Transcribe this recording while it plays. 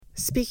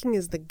Speaking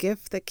is the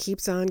gift that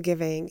keeps on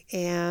giving,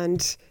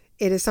 and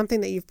it is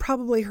something that you've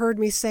probably heard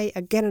me say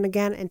again and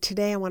again, and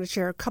today I want to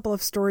share a couple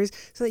of stories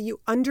so that you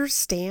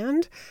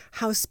understand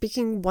how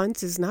speaking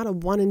once is not a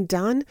one and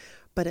done,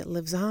 but it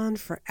lives on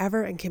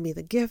forever and can be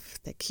the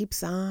gift that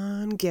keeps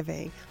on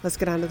giving. Let's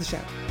get on to the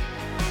show.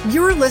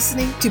 You're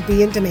listening to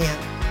Be in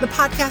Demand, the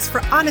podcast for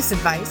honest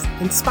advice,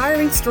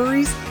 inspiring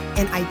stories,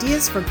 and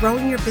ideas for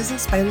growing your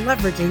business by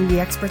leveraging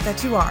the expert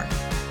that you are.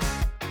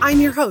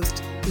 I'm your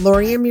host,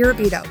 Lorianne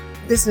Mirabito,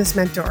 business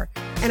mentor,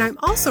 and I'm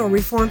also a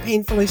reformed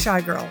painfully shy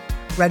girl,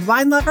 red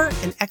wine lover,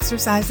 and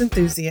exercise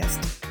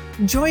enthusiast.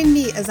 Join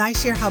me as I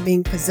share how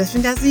being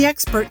positioned as the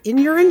expert in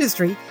your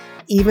industry,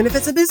 even if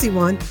it's a busy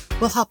one,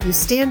 will help you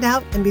stand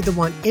out and be the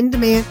one in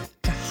demand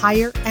to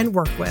hire and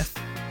work with.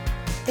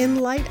 In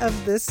light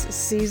of this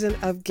season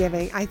of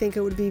giving, I think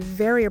it would be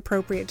very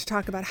appropriate to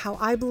talk about how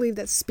I believe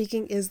that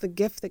speaking is the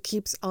gift that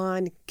keeps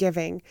on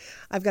giving.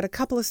 I've got a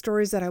couple of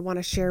stories that I want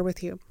to share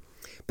with you.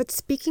 But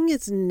speaking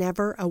is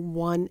never a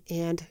one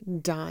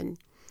and done.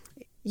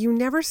 You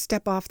never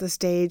step off the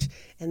stage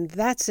and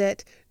that's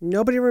it.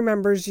 Nobody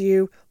remembers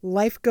you.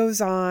 Life goes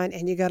on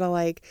and you gotta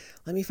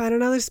let me find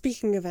another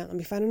speaking event. Let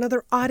me find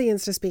another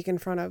audience to speak in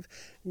front of.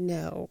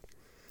 No.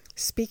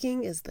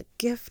 Speaking is the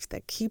gift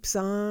that keeps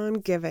on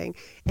giving,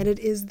 and it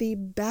is the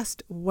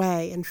best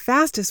way and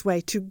fastest way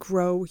to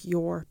grow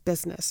your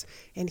business.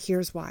 And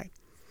here's why.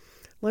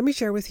 Let me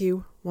share with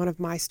you one of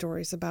my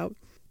stories about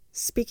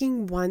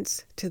speaking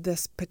once to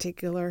this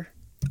particular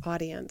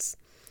audience.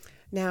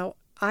 Now,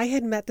 I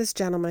had met this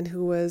gentleman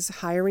who was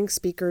hiring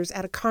speakers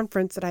at a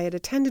conference that I had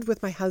attended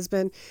with my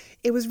husband.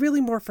 It was really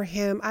more for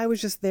him. I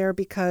was just there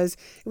because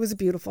it was a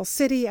beautiful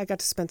city. I got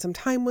to spend some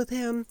time with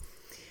him.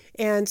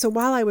 And so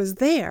while I was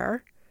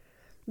there,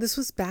 this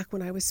was back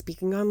when I was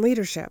speaking on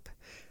leadership.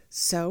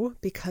 So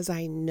because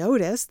I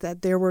noticed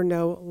that there were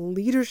no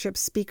leadership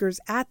speakers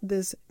at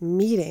this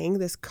meeting,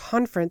 this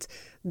conference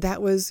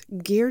that was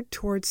geared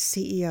towards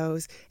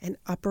CEOs and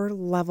upper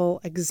level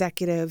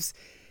executives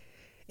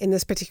in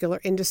this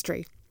particular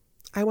industry,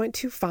 I went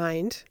to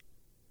find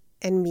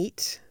and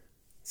meet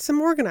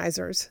some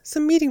organizers,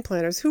 some meeting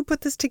planners who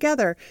put this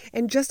together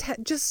and just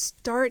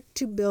start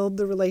to build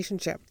the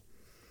relationship.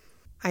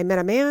 I met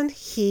a man.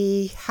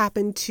 He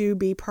happened to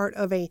be part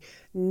of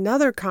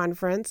another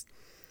conference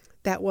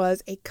that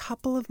was a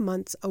couple of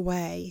months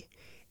away.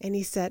 And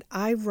he said,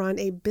 I run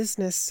a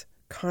business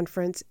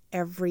conference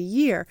every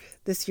year.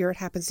 This year it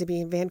happens to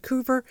be in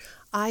Vancouver.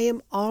 I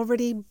am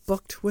already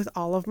booked with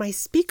all of my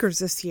speakers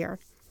this year.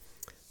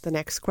 The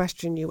next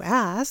question you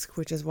ask,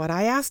 which is what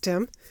I asked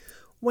him,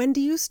 when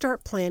do you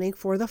start planning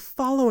for the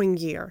following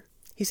year?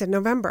 He said,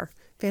 November.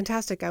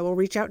 Fantastic. I will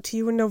reach out to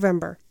you in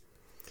November.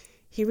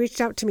 He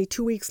reached out to me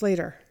 2 weeks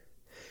later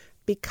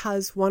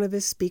because one of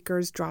his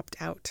speakers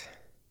dropped out.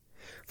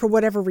 For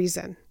whatever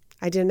reason.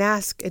 I didn't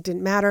ask, it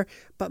didn't matter,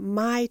 but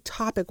my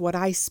topic, what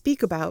I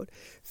speak about,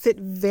 fit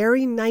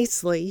very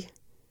nicely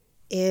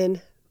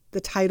in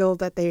the title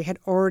that they had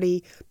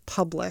already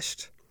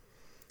published.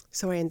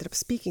 So I ended up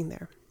speaking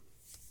there.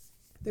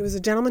 There was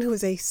a gentleman who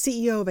was a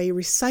CEO of a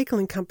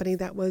recycling company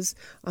that was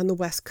on the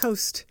West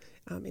Coast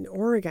in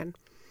Oregon.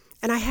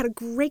 And I had a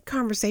great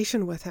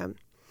conversation with him.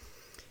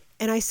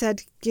 And I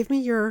said, give me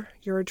your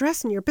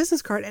address and your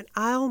business card and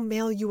I'll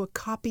mail you a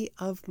copy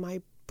of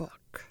my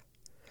book.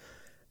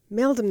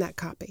 Mailed him that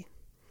copy.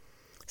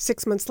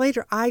 6 months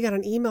later, I got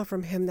an email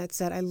from him that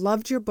said, I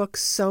loved your book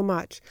so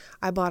much.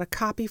 I bought a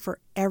copy for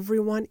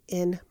everyone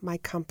in my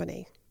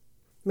company.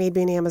 Made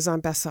me an Amazon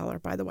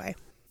bestseller, by the way.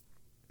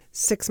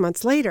 6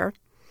 months later,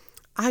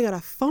 I got a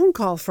phone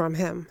call from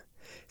him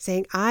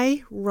saying,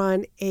 I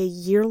run a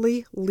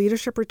yearly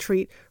leadership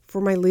retreat for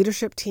my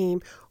leadership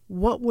team.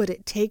 What would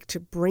it take to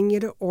bring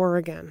you to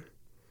Oregon?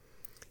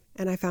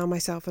 And I found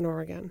myself in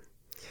Oregon.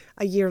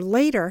 A year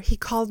later, he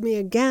called me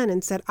again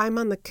and said, I'm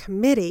on the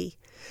committee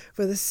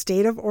for the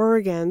state of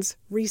Oregon's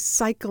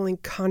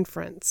recycling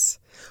conference.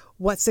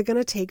 What's it going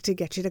to take to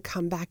get you to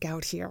come back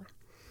out here?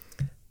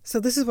 So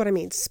this is what I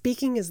mean.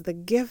 Speaking is the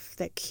gift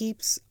that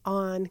keeps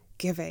on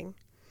giving.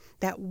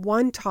 That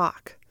one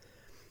talk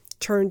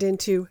turned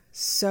into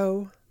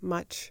so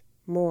much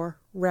more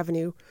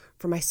revenue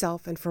for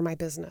myself and for my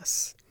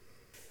business.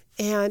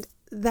 And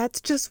that's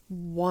just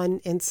one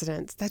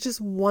incident. That's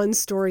just one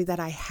story that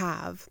I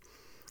have.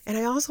 And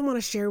I also want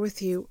to share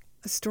with you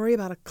a story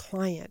about a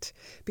client,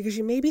 because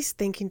you may be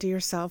thinking to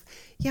yourself,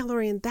 yeah,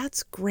 Lorianne,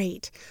 that's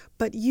great,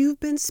 but you've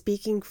been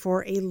speaking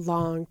for a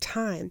long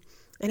time.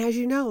 And as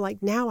you know,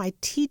 now I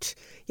teach,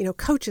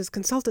 coaches,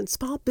 consultants,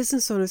 small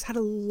business owners how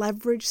to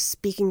leverage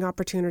speaking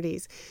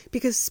opportunities,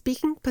 because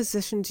speaking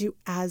positions you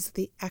as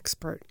the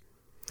expert,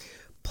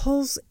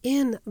 pulls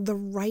in the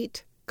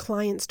right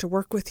clients to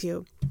work with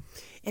you.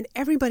 And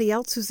everybody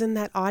else who's in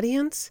that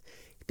audience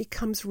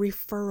becomes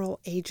referral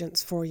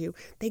agents for you.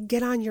 They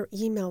get on your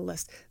email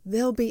list.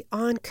 They'll be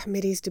on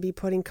committees to be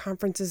putting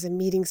conferences and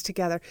meetings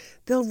together.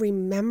 They'll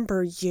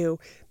remember you,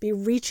 be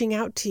reaching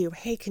out to you.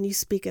 Hey, can you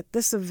speak at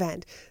this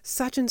event?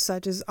 Such and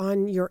such is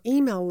on your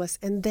email list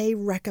and they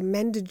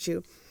recommended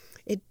you.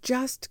 It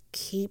just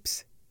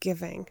keeps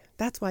giving.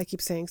 That's why I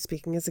keep saying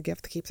speaking is a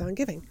gift that keeps on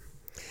giving.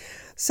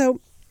 So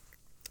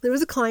there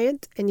was a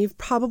client, and you've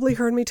probably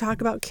heard me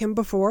talk about Kim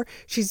before.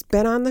 She's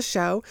been on the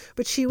show,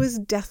 but she was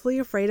deathly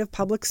afraid of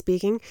public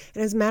speaking.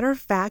 And as a matter of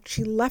fact,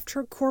 she left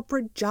her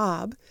corporate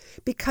job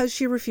because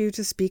she refused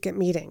to speak at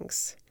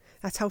meetings.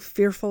 That's how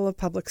fearful of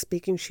public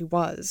speaking she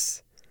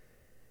was.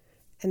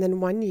 And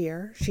then one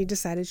year, she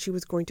decided she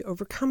was going to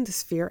overcome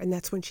this fear, and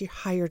that's when she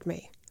hired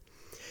me.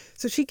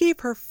 So she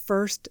gave her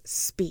first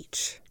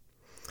speech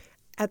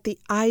at the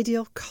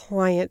Ideal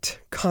Client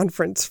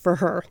Conference for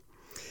her.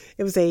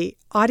 It was an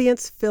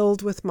audience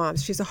filled with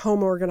moms. She's a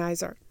home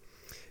organizer.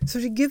 So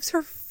she gives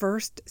her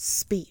first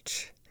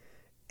speech,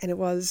 and it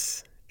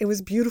was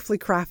beautifully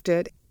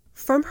crafted.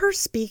 From her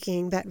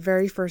speaking that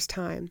very first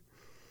time,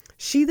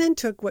 she then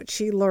took what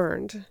she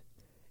learned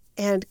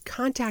and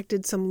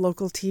contacted some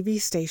local TV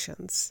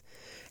stations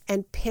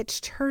and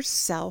pitched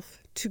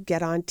herself to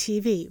get on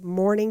TV,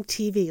 morning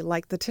TV,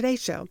 like the Today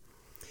Show.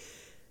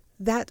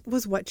 That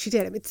was what she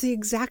did. It's the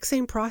exact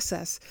same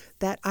process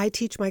that I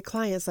teach my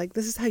clients. Like,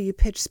 this is how you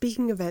pitch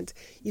speaking events.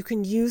 You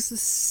can use the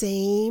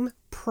same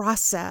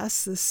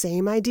process, the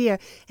same idea,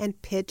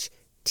 and pitch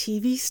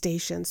TV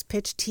stations,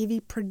 pitch TV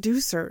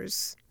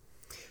producers.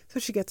 So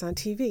she gets on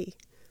TV.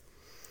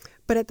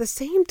 But at the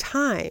same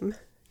time,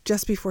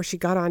 just before she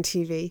got on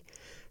TV,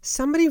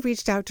 somebody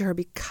reached out to her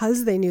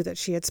because they knew that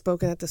she had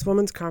spoken at this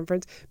women's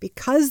conference,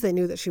 because they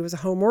knew that she was a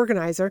home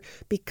organizer,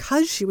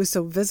 because she was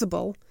so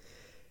visible.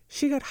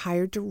 She got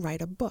hired to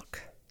write a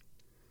book.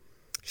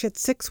 She had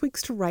 6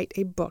 weeks to write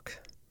a book.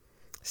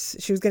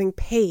 She was getting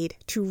paid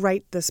to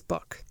write this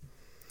book.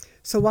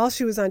 So while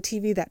she was on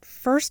TV that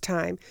first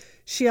time,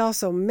 she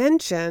also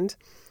mentioned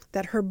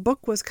that her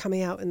book was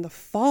coming out in the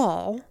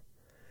fall.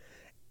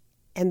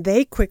 And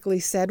they quickly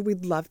said,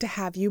 we'd love to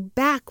have you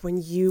back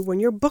when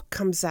your book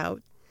comes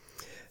out.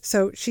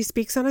 So she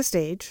speaks on a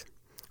stage,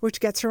 which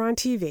gets her on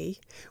TV,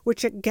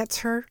 which gets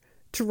her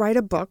to write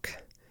a book.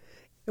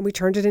 And we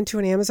turned it into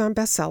an Amazon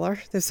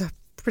bestseller. There's a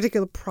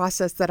particular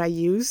process that I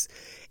use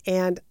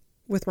and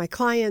with my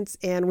clients,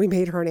 and we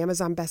made her an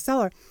Amazon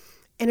bestseller.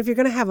 And if you're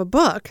going to have a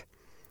book,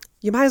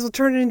 you might as well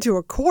turn it into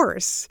a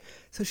course.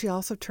 So she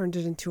also turned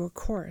it into a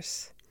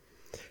course.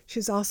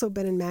 She's also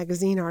been in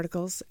magazine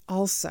articles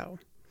also,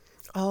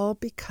 all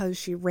because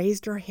she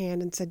raised her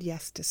hand and said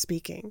yes to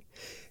speaking.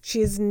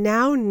 She is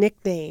now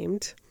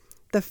nicknamed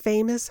the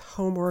famous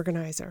home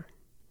organizer.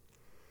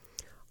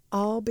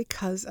 All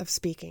because of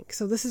speaking.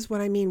 So this is what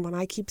I mean when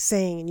I keep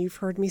saying, and you've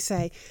heard me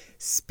say,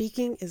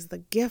 speaking is the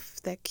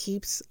gift that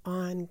keeps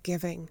on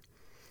giving.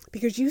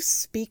 Because you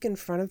speak in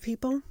front of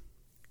people,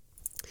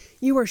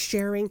 you are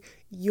sharing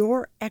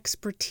your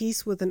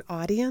expertise with an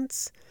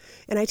audience.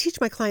 And I teach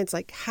my clients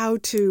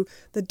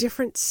the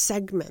different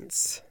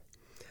segments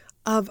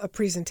of a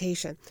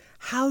presentation,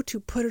 how to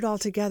put it all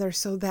together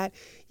so that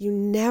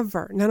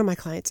none of my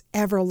clients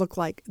ever look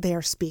like they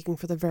are speaking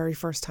for the very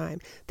first time.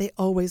 They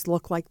always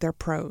look like they're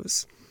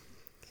pros.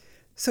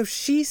 So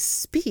she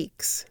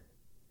speaks,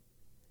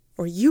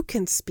 or you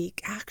can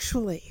speak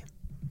actually.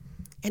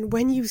 And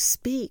when you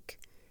speak,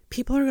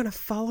 people are going to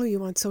follow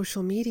you on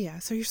social media.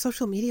 So your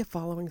social media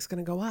following is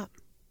going to go up.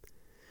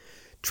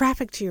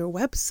 Traffic to your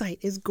website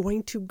is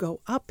going to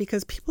go up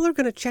because people are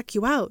going to check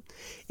you out.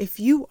 If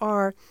you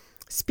are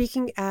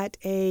speaking at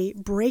a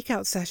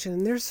breakout session,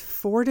 and there's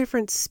 4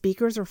 different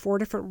speakers or 4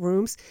 different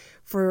rooms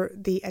for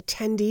the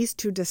attendees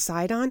to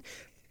decide on,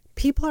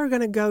 people are going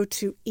to go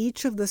to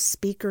each of the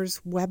speakers'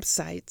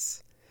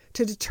 websites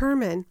to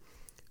determine,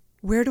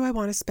 where do I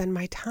want to spend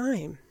my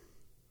time?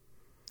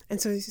 And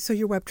so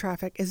your web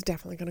traffic is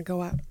definitely going to go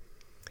up.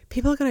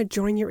 People are going to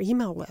join your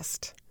email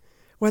list,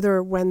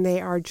 whether when they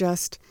are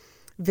just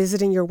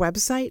visiting your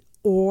website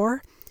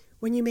or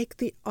when you make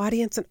the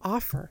audience an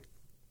offer,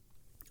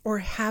 or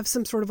have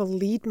some sort of a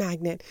lead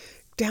magnet,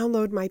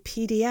 download my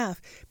PDF.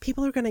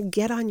 People are going to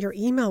get on your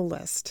email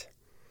list.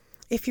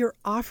 If you're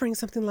offering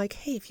something like,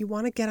 hey, if you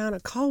want to get on a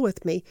call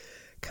with me,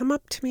 come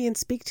up to me and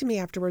speak to me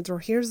afterwards, or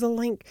here's the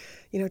link,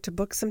 to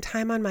book some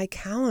time on my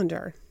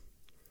calendar.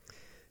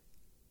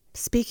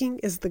 Speaking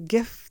is the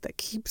gift that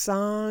keeps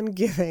on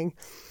giving.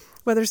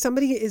 Whether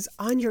somebody is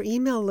on your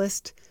email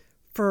list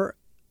for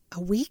a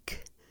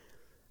week,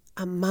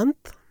 a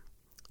month,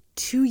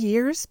 2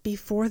 years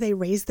before they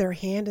raise their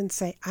hand and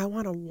say, I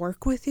want to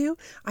work with you.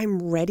 I'm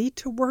ready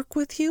to work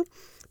with you,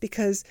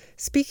 because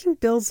speaking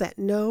builds that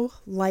know,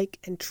 like,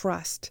 and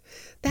trust.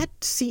 That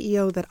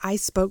CEO that I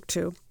spoke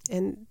to,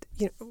 and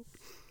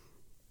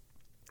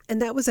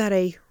that was at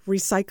a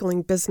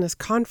recycling business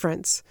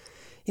conference.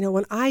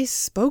 When I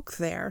spoke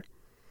there,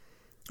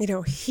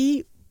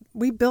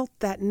 we built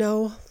that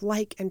know,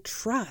 like, and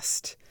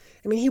trust.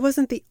 I mean, he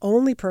wasn't the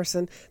only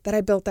person that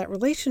I built that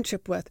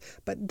relationship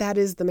with, but that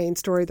is the main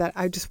story that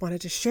I just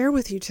wanted to share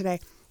with you today.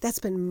 That's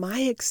been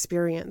my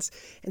experience.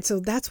 And so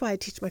that's why I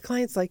teach my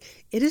clients,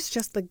 it is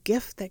just the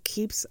gift that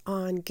keeps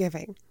on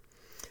giving.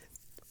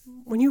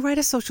 When you write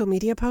a social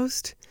media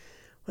post,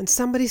 when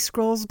somebody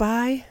scrolls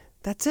by,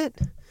 that's it.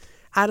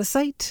 Out of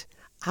sight,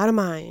 out of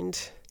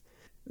mind.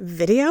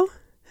 Video?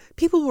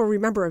 People will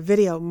remember a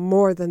video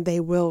more than they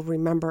will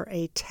remember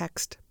a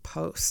text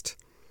post.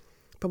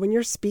 But when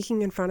you're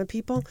speaking in front of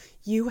people,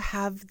 you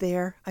have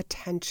their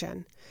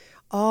attention.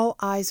 All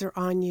eyes are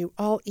on you.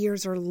 All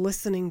ears are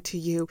listening to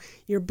you.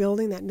 You're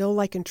building that know,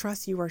 like, and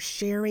trust. You are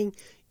sharing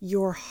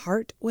your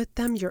heart with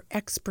them, your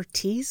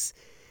expertise,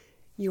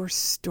 your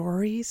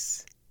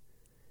stories.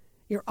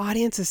 Your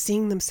audience is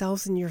seeing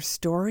themselves in your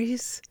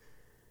stories.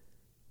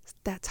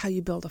 That's how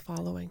you build a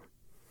following.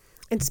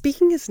 And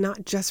speaking is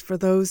not just for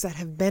those that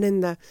have been in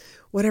the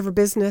whatever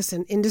business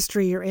and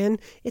industry you're in.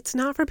 It's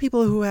not for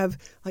people who have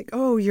like,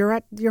 oh, you're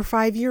at your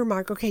 5-year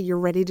mark. Okay, you're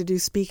ready to do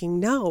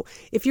speaking. No,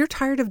 if you're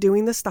tired of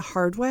doing this the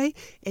hard way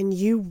and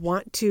you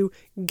want to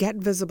get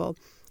visible,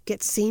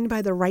 get seen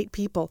by the right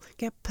people,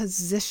 get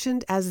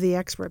positioned as the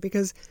expert,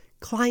 because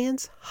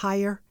clients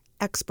hire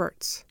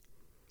experts.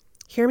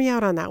 Hear me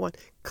out on that one.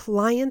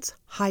 Clients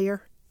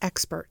hire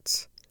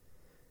experts.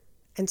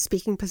 And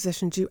speaking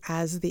positions you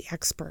as the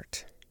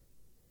expert.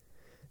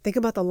 Think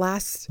about the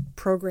last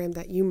program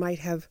that you might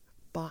have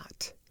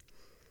bought.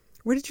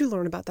 Where did you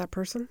learn about that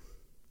person?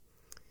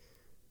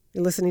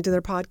 You're listening to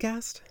their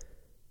podcast?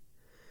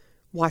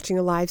 Watching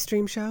a live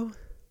stream show?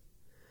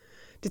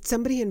 Did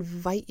somebody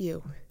invite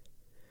you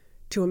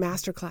to a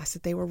masterclass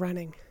that they were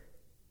running?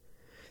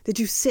 Did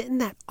you sit in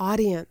that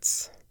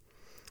audience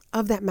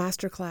of that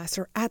masterclass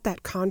or at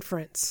that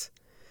conference,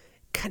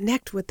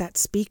 connect with that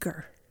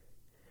speaker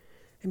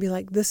and be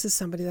like, this is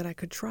somebody that I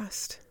could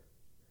trust.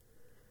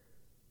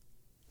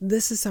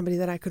 This is somebody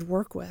that I could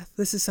work with.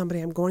 This is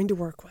somebody I'm going to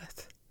work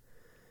with.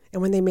 And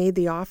when they made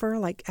the offer,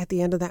 like at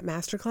the end of that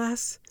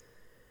masterclass,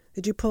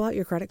 did you pull out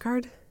your credit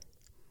card?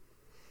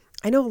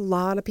 I know a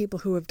lot of people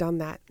who have done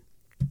that.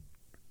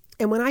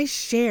 And when I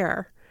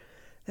share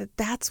that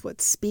that's what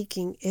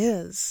speaking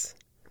is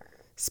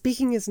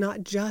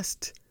not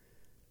just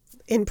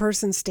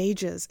in-person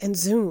stages and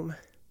Zoom.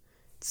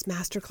 It's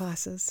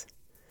masterclasses.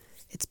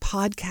 It's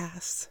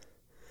podcasts.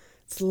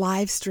 It's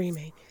live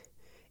streaming.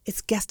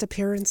 It's guest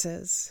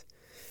appearances,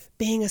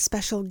 being a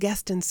special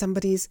guest in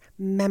somebody's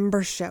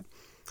membership,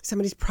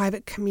 somebody's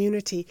private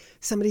community,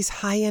 somebody's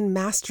high-end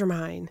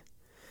mastermind.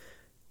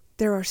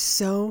 There are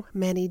so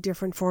many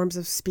different forms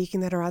of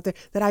speaking that are out there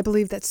that I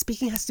believe that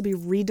speaking has to be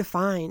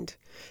redefined.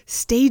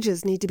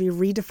 Stages need to be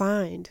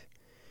redefined.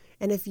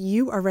 And if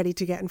you are ready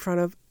to get in front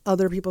of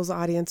other people's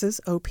audiences,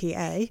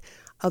 OPA,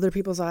 other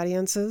people's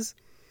audiences,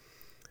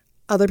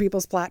 other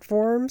people's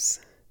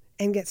platforms,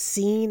 and get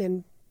seen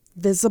and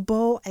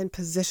visible and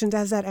positioned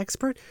as that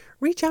expert,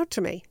 reach out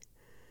to me.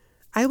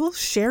 I will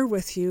share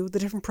with you the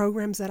different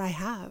programs that I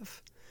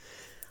have.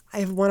 I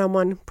have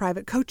one-on-one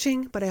private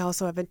coaching, but I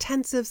also have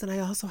intensives, and I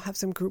also have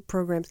some group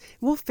programs.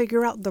 We'll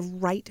figure out the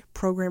right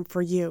program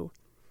for you.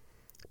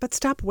 But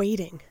stop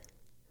waiting,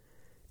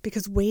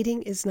 because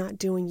waiting is not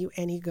doing you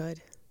any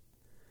good.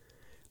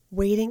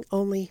 Waiting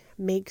only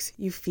makes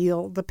you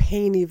feel the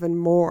pain even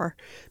more,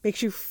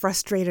 makes you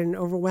frustrated and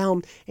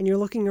overwhelmed, and you're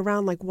looking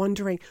around like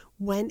wondering,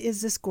 when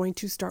is this going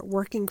to start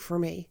working for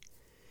me?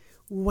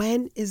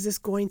 When is this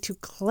going to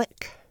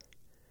click?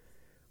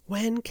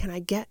 When can I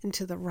get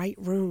into the right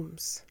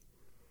rooms?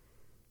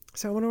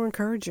 So I want to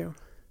encourage you.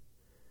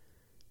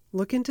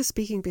 Look into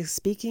speaking, because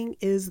speaking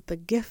is the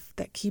gift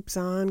that keeps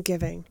on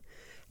giving,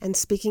 and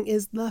speaking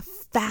is the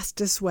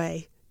fastest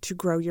way to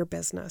grow your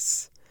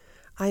business.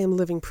 I am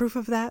living proof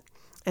of that,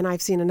 and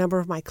I've seen a number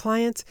of my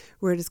clients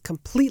where it has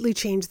completely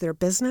changed their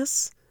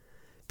business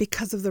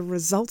because of the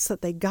results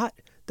that they got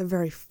the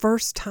very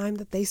first time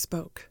that they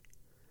spoke.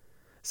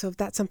 So if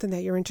that's something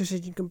that you're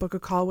interested in, you can book a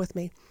call with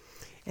me.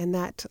 And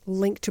that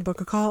link to book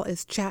a call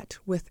is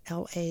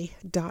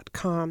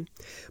chatwithla.com.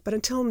 But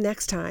until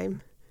next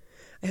time,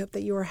 I hope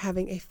that you are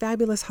having a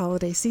fabulous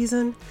holiday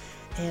season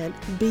and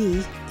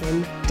be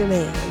in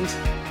demand.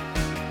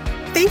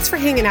 Thanks for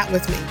hanging out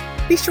with me.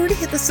 Be sure to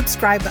hit the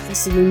subscribe button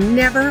so you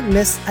never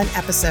miss an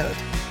episode.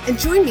 And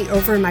join me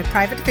over in my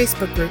private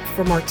Facebook group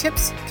for more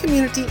tips,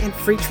 community, and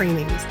free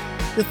trainings.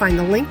 You'll find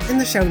the link in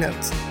the show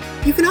notes.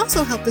 You can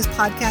also help this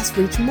podcast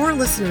reach more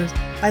listeners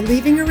by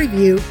leaving a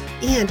review.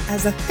 And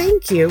as a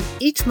thank you,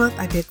 each month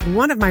I pick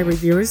one of my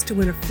reviewers to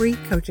win a free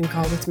coaching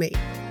call with me.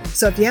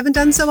 So if you haven't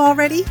done so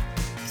already,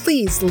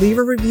 please leave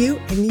a review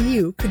and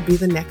you could be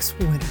the next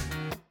winner.